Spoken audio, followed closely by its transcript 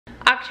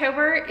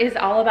October is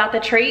all about the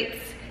treats,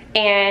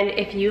 and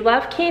if you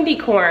love candy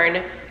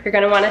corn, you're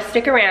gonna wanna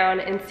stick around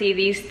and see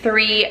these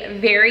 3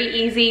 very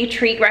easy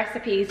treat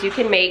recipes you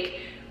can make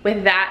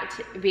with that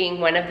being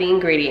one of the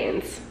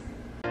ingredients.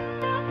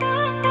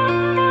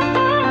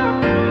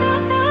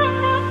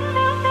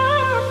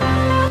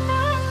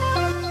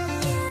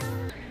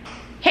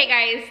 Hey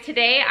guys,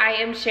 today I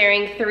am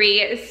sharing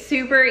 3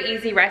 super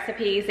easy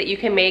recipes that you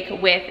can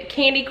make with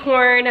candy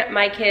corn.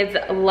 My kids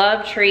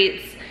love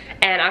treats,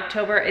 and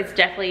October is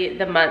definitely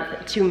the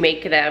month to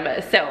make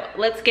them. So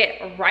let's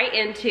get right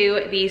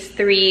into these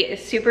 3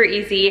 super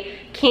easy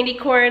candy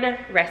corn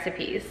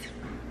recipes.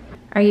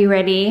 Are you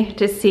ready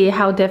to see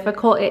how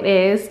difficult it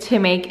is to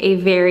make a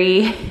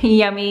very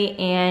yummy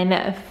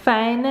and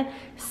fun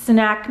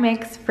snack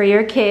mix for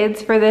your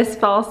kids for this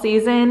fall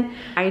season?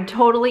 I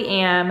totally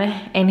am,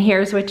 and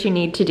here's what you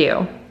need to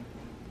do.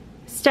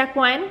 Step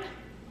 1,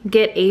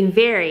 get a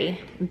very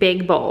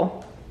big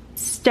bowl.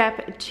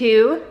 Step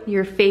 2,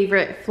 your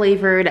favorite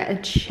flavored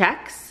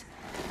Chex.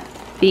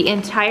 The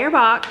entire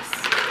box,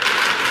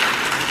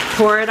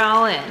 pour it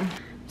all in.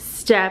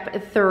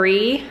 Step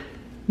 3,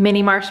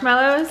 mini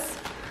marshmallows,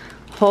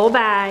 whole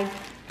bag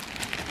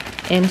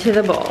into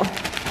the bowl.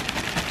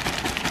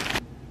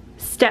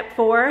 Step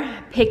 4,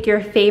 pick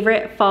your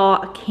favorite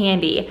fall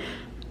candy.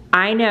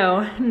 I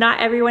know not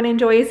everyone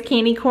enjoys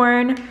candy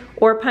corn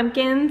or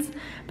pumpkins,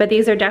 but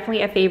these are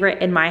definitely a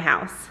favorite in my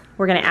house.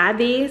 We're gonna add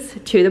these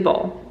to the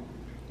bowl.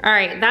 All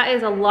right, that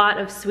is a lot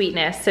of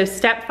sweetness. So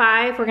step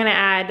 5, we're gonna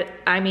add,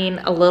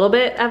 a little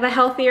bit of a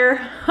healthier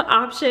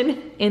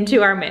option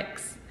into our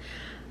mix.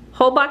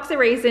 Whole box of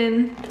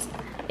raisins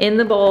in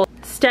the bowl.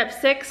 Step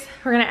 6,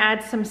 we're gonna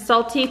add some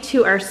salty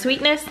to our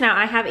sweetness. Now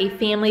I have a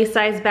family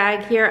size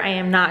bag here. I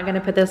am not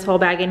gonna put this whole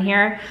bag in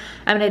here.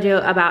 I'm gonna do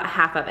about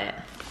half of it.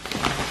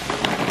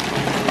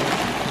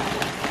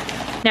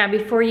 Now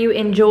before you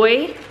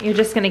enjoy, you're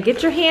just gonna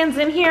get your hands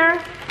in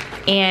here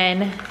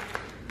and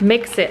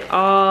mix it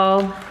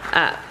all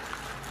up.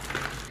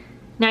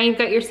 Now you've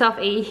got yourself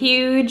a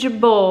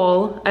huge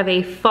bowl of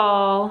a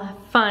fall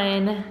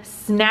fun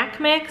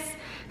snack mix.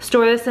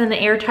 Store this in an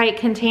airtight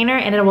container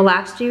and it will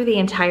last you the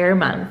entire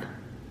month.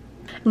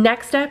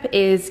 Next up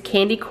is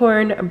candy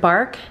corn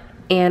bark,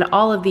 and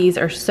all of these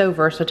are so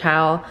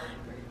versatile.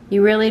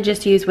 You really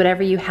just use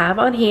whatever you have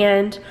on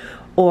hand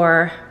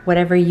or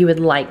whatever you would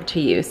like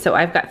to use. So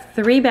I've got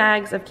 3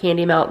 bags of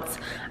candy melts.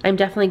 I'm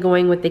definitely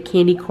going with the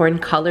candy corn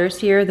colors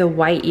here, the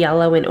white,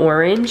 yellow, and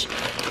orange.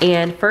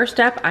 And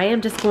first up, I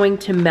am just going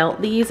to melt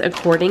these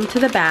according to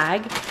the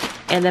bag.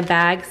 And the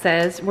bag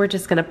says we're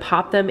just gonna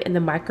pop them in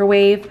the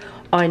microwave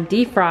on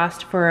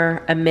defrost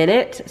for a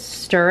minute,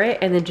 stir it,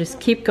 and then just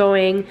keep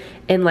going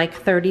in like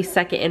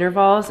 30-second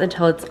intervals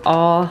until it's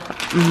all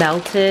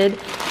melted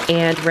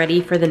and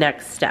ready for the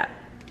next step.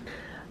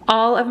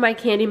 All of my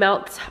candy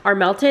melts are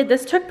melted.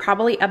 This took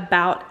probably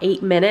about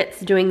 8 minutes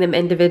doing them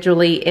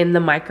individually in the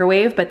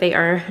microwave, but they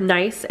are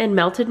nice and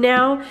melted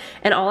now.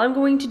 And all I'm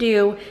going to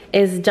do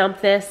is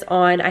dump this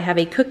on, I have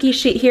a cookie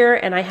sheet here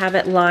and I have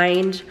it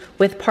lined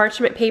with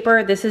parchment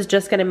paper. This is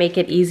just gonna make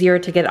it easier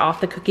to get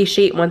off the cookie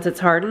sheet once it's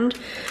hardened.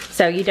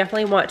 So you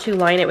definitely want to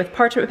line it with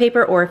parchment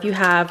paper, or if you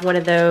have one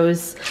of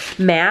those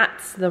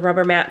mats, the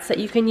rubber mats that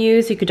you can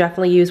use, you could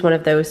definitely use one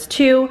of those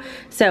too.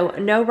 So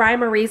no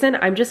rhyme or reason,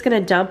 I'm just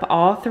gonna dump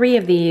all 3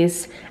 of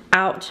these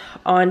out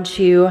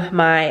onto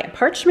my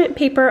parchment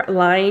paper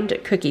lined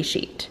cookie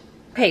sheet.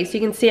 Okay, so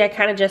you can see I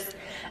kind of just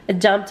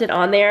dumped it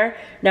on there.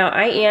 Now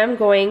I am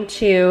going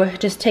to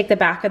just take the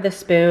back of the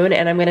spoon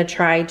and I'm gonna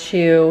try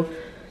to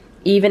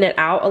even it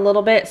out a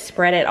little bit,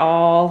 spread it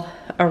all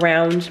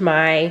around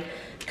my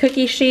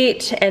cookie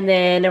sheet, and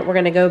then we're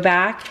gonna go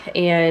back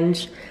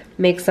and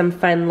make some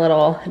fun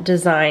little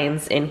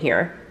designs in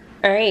here.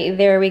 All right,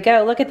 there we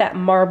go. Look at that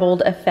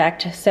marbled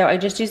effect. So I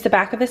just used the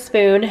back of the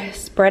spoon,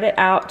 spread it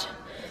out,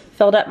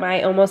 filled up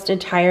my almost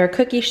entire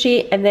cookie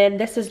sheet, and then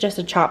this is just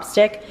a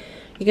chopstick.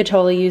 You could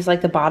totally use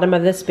like the bottom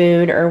of the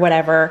spoon or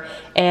whatever.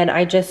 And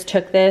I just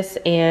took this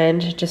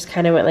and just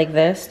kind of went like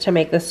this to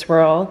make the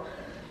swirl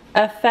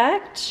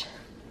effect.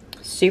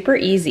 Super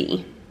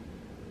easy.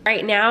 All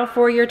right, now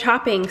for your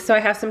topping. So I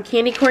have some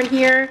candy corn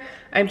here.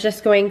 I'm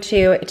just going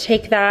to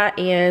take that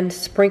and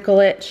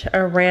sprinkle it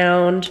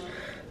around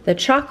the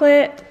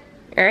chocolate.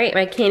 All right,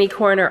 my candy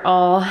corn are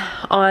all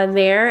on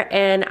there,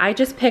 and I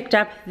just picked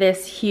up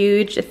this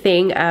huge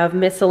thing of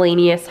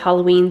miscellaneous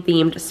Halloween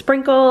themed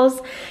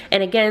sprinkles.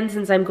 And again,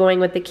 since I'm going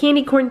with the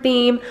candy corn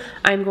theme,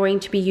 I'm going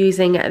to be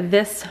using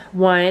this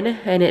one,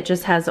 and it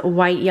just has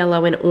white,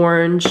 yellow, and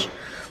orange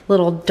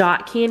little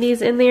dot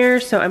candies in there.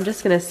 So I'm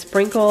just gonna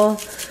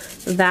sprinkle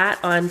that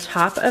on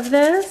top of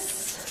this.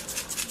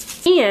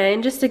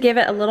 And just to give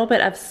it a little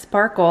bit of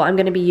sparkle, I'm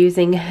gonna be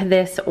using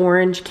this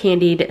orange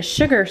candied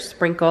sugar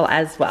sprinkle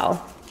as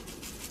well.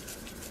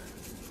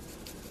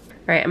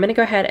 All right, I'm gonna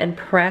go ahead and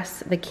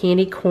press the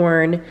candy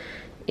corn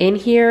in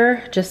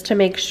here just to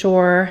make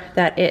sure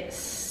that it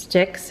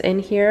sticks in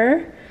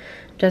here,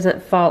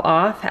 doesn't fall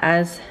off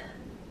as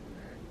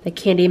the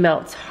candy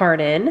melts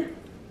harden.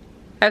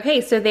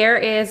 Okay, so there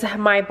is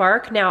my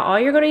bark. Now all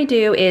you're going to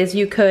do is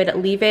you could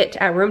leave it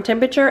at room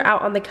temperature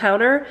out on the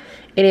counter.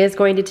 It is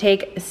going to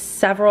take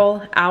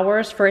several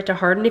hours for it to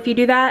harden if you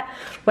do that.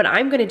 What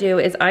I'm going to do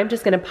is I'm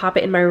just going to pop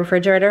it in my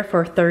refrigerator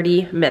for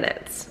 30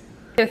 minutes.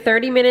 So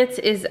 30 minutes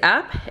is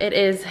up. It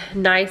is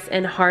nice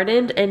and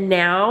hardened, and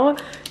now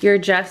you're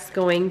just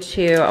going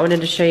to, I wanted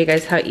to show you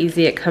guys how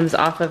easy it comes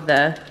off of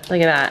the,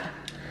 look at that,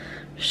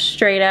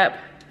 straight up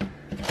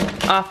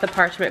off the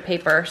parchment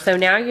paper. So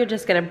now you're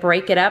just gonna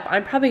break it up.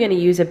 I'm probably gonna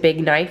use a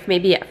big knife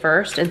maybe at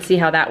first and see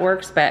how that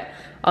works, but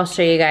I'll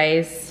show you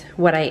guys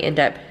what I end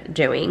up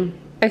doing.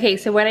 Okay,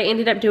 so what I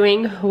ended up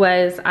doing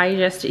was I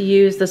just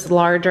used this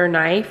larger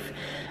knife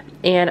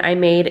and I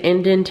made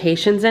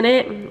indentations in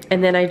it,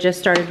 and then I just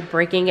started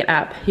breaking it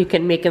up. You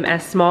can make them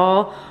as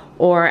small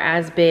or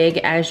as big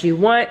as you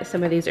want.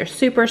 Some of these are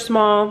super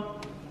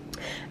small.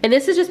 And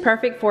this is just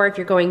perfect for if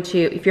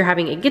you're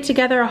having a get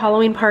together, a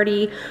Halloween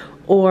party,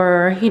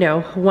 or you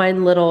know,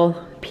 one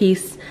little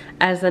piece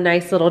as a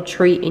nice little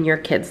treat in your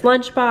kid's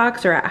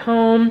lunchbox or at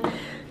home.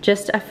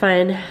 Just a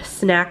fun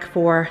snack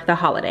for the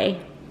holiday.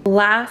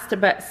 Last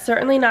but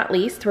certainly not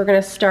least, we're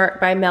gonna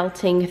start by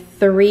melting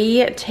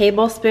 3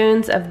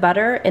 tablespoons of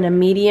butter in a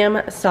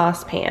medium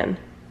saucepan.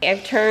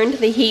 I've turned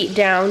the heat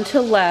down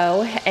to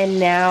low, and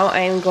now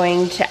I'm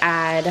going to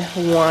add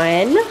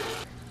 1,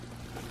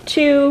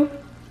 2,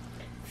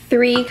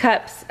 3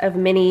 cups of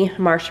mini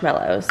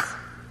marshmallows.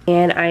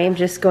 And I am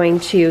just going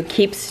to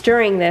keep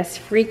stirring this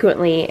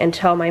frequently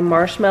until my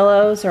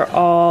marshmallows are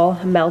all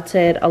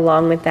melted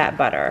along with that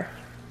butter.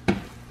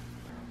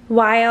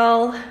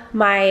 While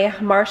my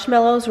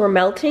marshmallows were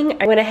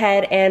melting, I went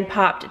ahead and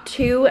popped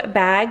 2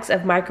 bags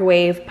of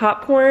microwave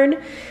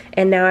popcorn,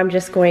 and now I'm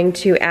just going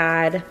to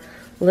add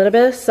a little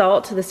bit of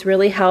salt. This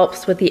really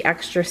helps with the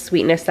extra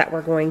sweetness that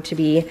we're going to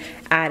be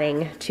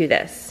adding to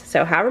this.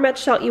 So however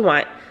much salt you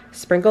want,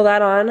 sprinkle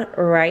that on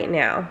right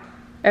now.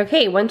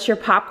 Okay, once your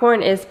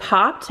popcorn is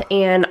popped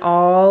and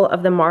all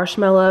of the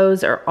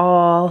marshmallows are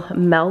all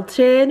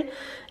melted,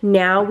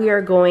 now we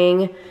are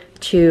going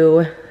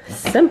to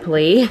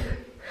simply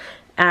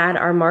add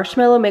our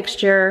marshmallow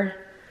mixture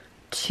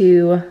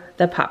to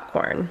the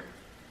popcorn.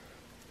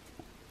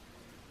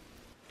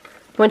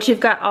 Once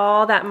you've got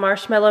all that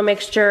marshmallow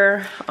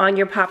mixture on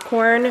your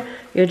popcorn,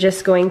 you're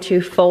just going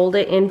to fold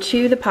it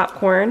into the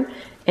popcorn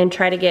and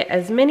try to get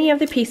as many of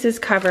the pieces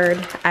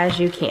covered as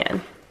you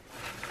can.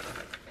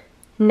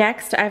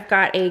 Next, I've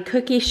got a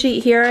cookie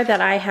sheet here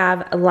that I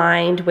have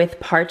lined with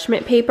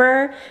parchment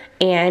paper,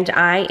 and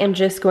I am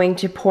just going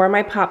to pour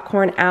my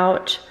popcorn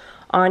out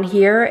on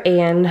here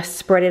and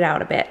spread it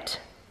out a bit.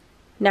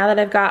 Now that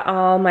I've got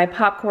all my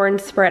popcorn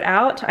spread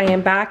out, I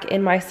am back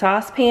in my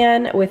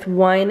saucepan with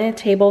 1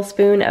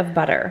 tablespoon of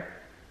butter,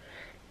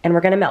 and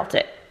we're gonna melt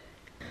it.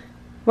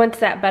 Once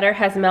that butter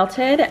has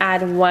melted,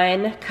 add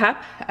 1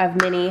 cup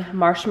of mini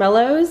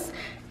marshmallows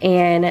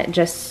and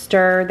just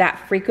stir that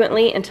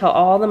frequently until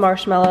all the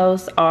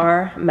marshmallows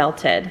are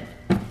melted.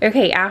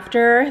 Okay,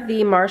 after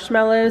the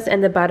marshmallows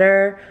and the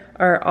butter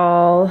are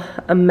all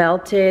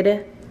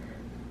melted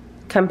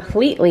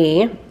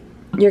completely,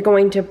 you're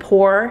going to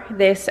pour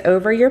this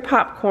over your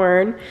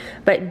popcorn,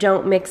 but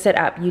don't mix it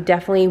up. You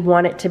definitely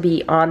want it to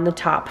be on the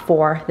top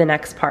for the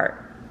next part.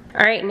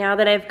 All right, now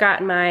that I've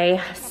got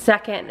my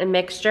second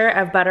mixture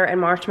of butter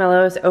and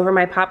marshmallows over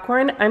my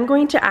popcorn, I'm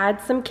going to add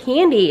some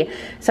candy.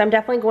 So I'm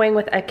definitely going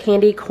with a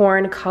candy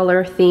corn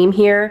color theme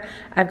here.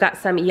 I've got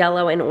some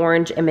yellow and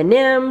orange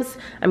M&Ms.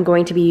 I'm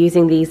going to be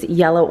using these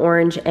yellow,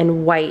 orange,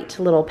 and white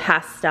little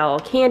pastel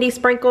candy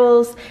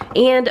sprinkles,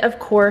 and of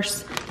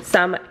course,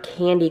 some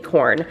candy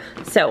corn.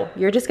 So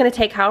you're just gonna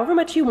take however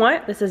much you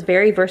want. This is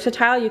very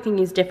versatile. You can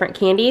use different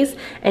candies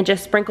and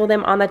just sprinkle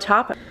them on the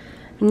top.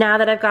 Now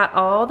that I've got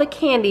all the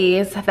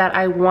candies that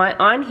I want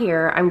on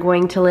here, I'm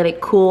going to let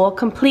it cool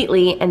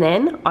completely, and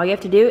then all you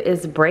have to do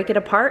is break it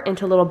apart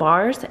into little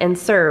bars and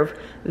serve.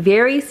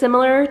 Very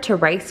similar to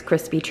Rice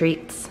Krispie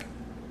treats.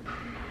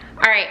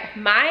 All right,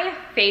 my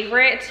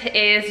favorite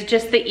is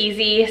just the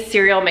easy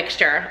cereal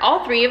mixture.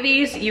 All 3 of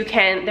these,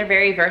 they're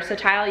very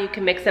versatile. You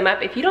can mix them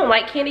up. If you don't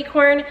like candy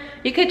corn,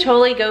 you could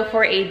totally go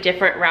for a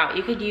different route.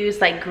 You could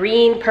use like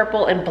green,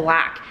 purple, and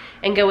black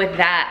and go with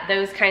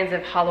those kinds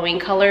of Halloween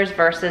colors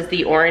versus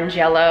the orange,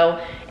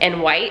 yellow,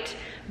 and white.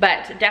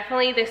 But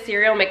definitely the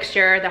cereal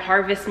mixture, the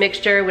harvest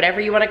mixture, whatever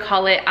you wanna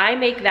call it, I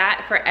make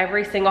that for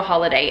every single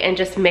holiday and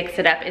just mix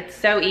it up. It's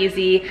so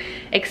easy,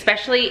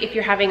 especially if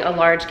you're having a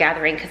large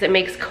gathering, because it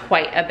makes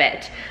quite a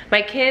bit.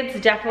 My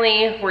kids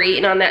definitely were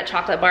eating on that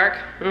chocolate bark.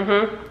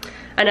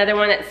 Another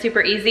one that's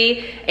super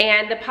easy.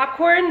 And the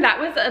popcorn, that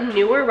was a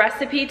newer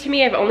recipe to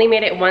me. I've only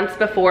made it once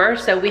before,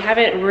 so we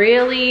haven't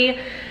really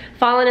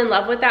fallen in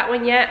love with that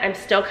one yet. I'm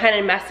still kind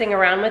of messing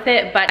around with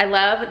it, but I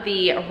love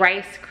the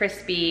Rice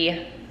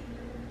Krispie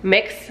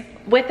mix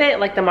with it,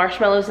 like the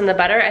marshmallows and the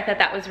butter. I thought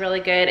that was really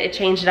good. It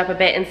changed it up a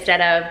bit.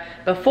 Instead of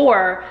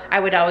before, I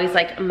would always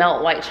like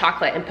melt white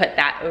chocolate and put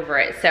that over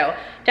it. So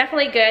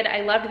definitely good.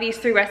 I loved these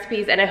 3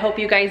 recipes and I hope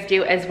you guys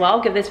do as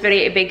well. Give this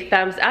video a big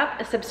thumbs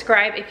up.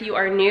 Subscribe if you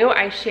are new.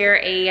 I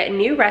share a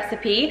new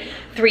recipe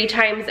 3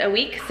 times a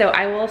week, so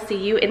I will see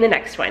you in the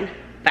next one.